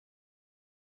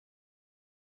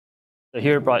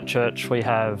Here at Bright Church we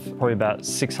have probably about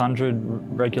 600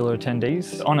 regular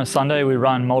attendees. On a Sunday we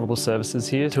run multiple services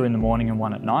here, 2 in the morning and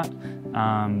 1 at night.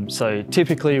 So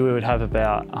typically we would have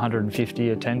about 150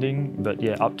 attending, but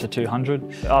yeah, up to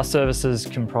 200. Our services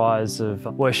comprise of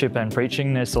worship and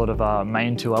preaching. They're sort of our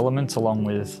main 2 elements, along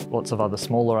with lots of other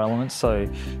smaller elements. So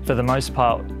for the most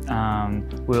part,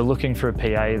 we were looking for a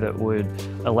PA that would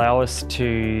allow us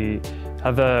to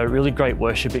have a really great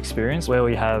worship experience where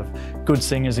we have good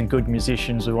singers and good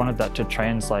musicians. We wanted that to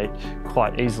translate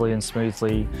quite easily and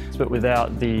smoothly, but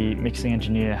without the mixing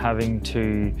engineer having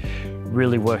to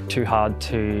really work too hard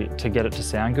to get it to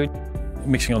sound good.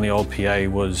 Mixing on the old PA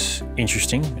was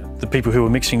interesting. The people who were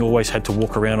mixing always had to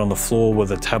walk around on the floor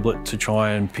with a tablet to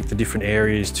try and pick the different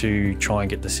areas to try and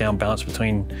get the sound balance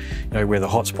between, where the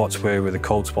hot spots were, where the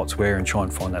cold spots were, and try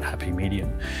and find that happy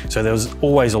medium. So there was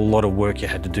always a lot of work you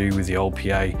had to do with the old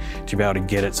PA to be able to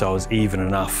get it so it was even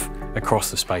enough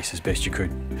across the space as best you could.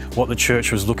 What the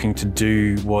church was looking to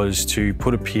do was to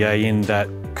put a PA in that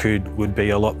would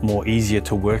be a lot more easier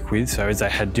to work with, so as they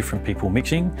had different people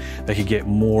mixing, they could get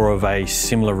more of a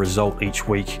similar result each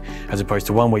week, as opposed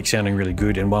to 1 week sounding really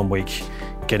good and 1 week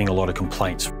getting a lot of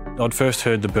complaints. I'd first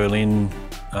heard the Berlin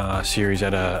series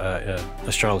at a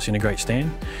Australis Integrate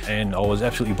stand, and I was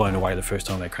absolutely blown away the first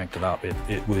time they cranked it up.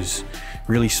 It was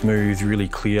really smooth, really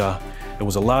clear. It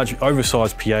was a large,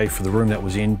 oversized PA for the room that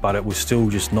was in, but it was still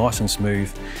just nice and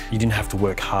smooth. You didn't have to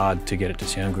work hard to get it to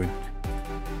sound good.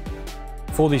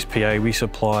 For this PA, we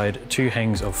supplied 2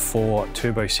 hangs of 4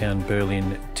 Turbosound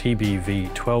Berlin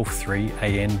TBV12.3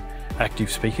 AN active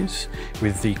speakers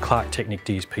with the Clark Technic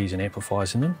DSPs and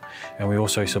amplifiers in them. And we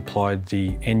also supplied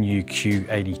the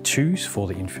NUQ82s for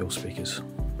the infill speakers.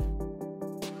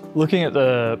 Looking at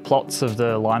the plots of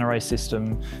the line array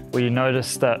system, we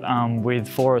noticed that with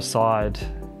 4 aside,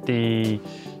 the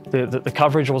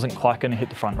coverage wasn't quite going to hit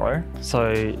the front row.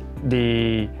 So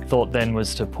the thought then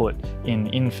was to put in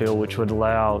infill, which would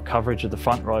allow coverage of the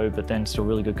front row, but then still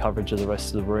really good coverage of the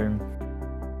rest of the room.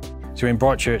 So when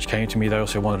Bright Church came to me, they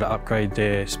also wanted to upgrade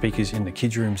their speakers in the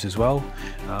kids' rooms as well.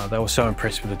 They were so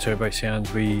impressed with the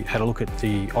Turbosounds. We had a look at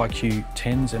the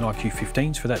IQ10s and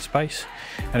IQ15s for that space.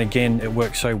 And again, it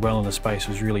worked so well in the space, it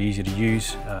was really easy to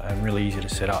use and really easy to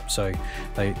set up. So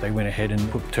they went ahead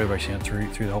and put Turbosound through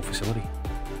the whole facility.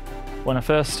 When I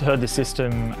first heard the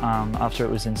system after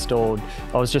it was installed,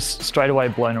 I was just straight away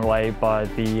blown away by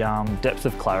the depth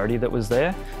of clarity that was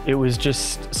there. It was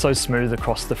just so smooth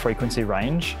across the frequency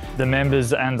range. The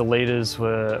members and the leaders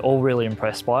were all really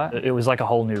impressed by it. It was like a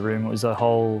whole new room. It was a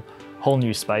whole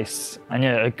new space. And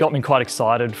yeah, it got me quite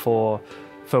excited for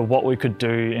what we could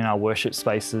do in our worship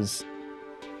spaces.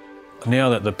 Now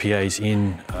that the PA's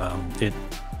in, it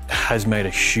has made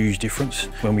a huge difference.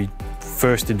 When we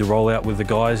first did the rollout with the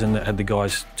guys and had the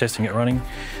guys testing it running,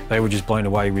 they were just blown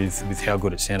away with how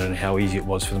good it sounded and how easy it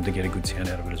was for them to get a good sound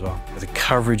out of it as well. The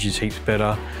coverage is heaps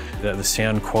better, the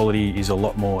sound quality is a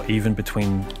lot more even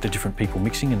between the different people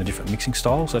mixing and the different mixing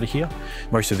styles that are here.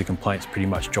 Most of the complaints pretty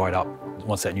much dried up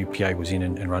once that new PA was in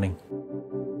and running.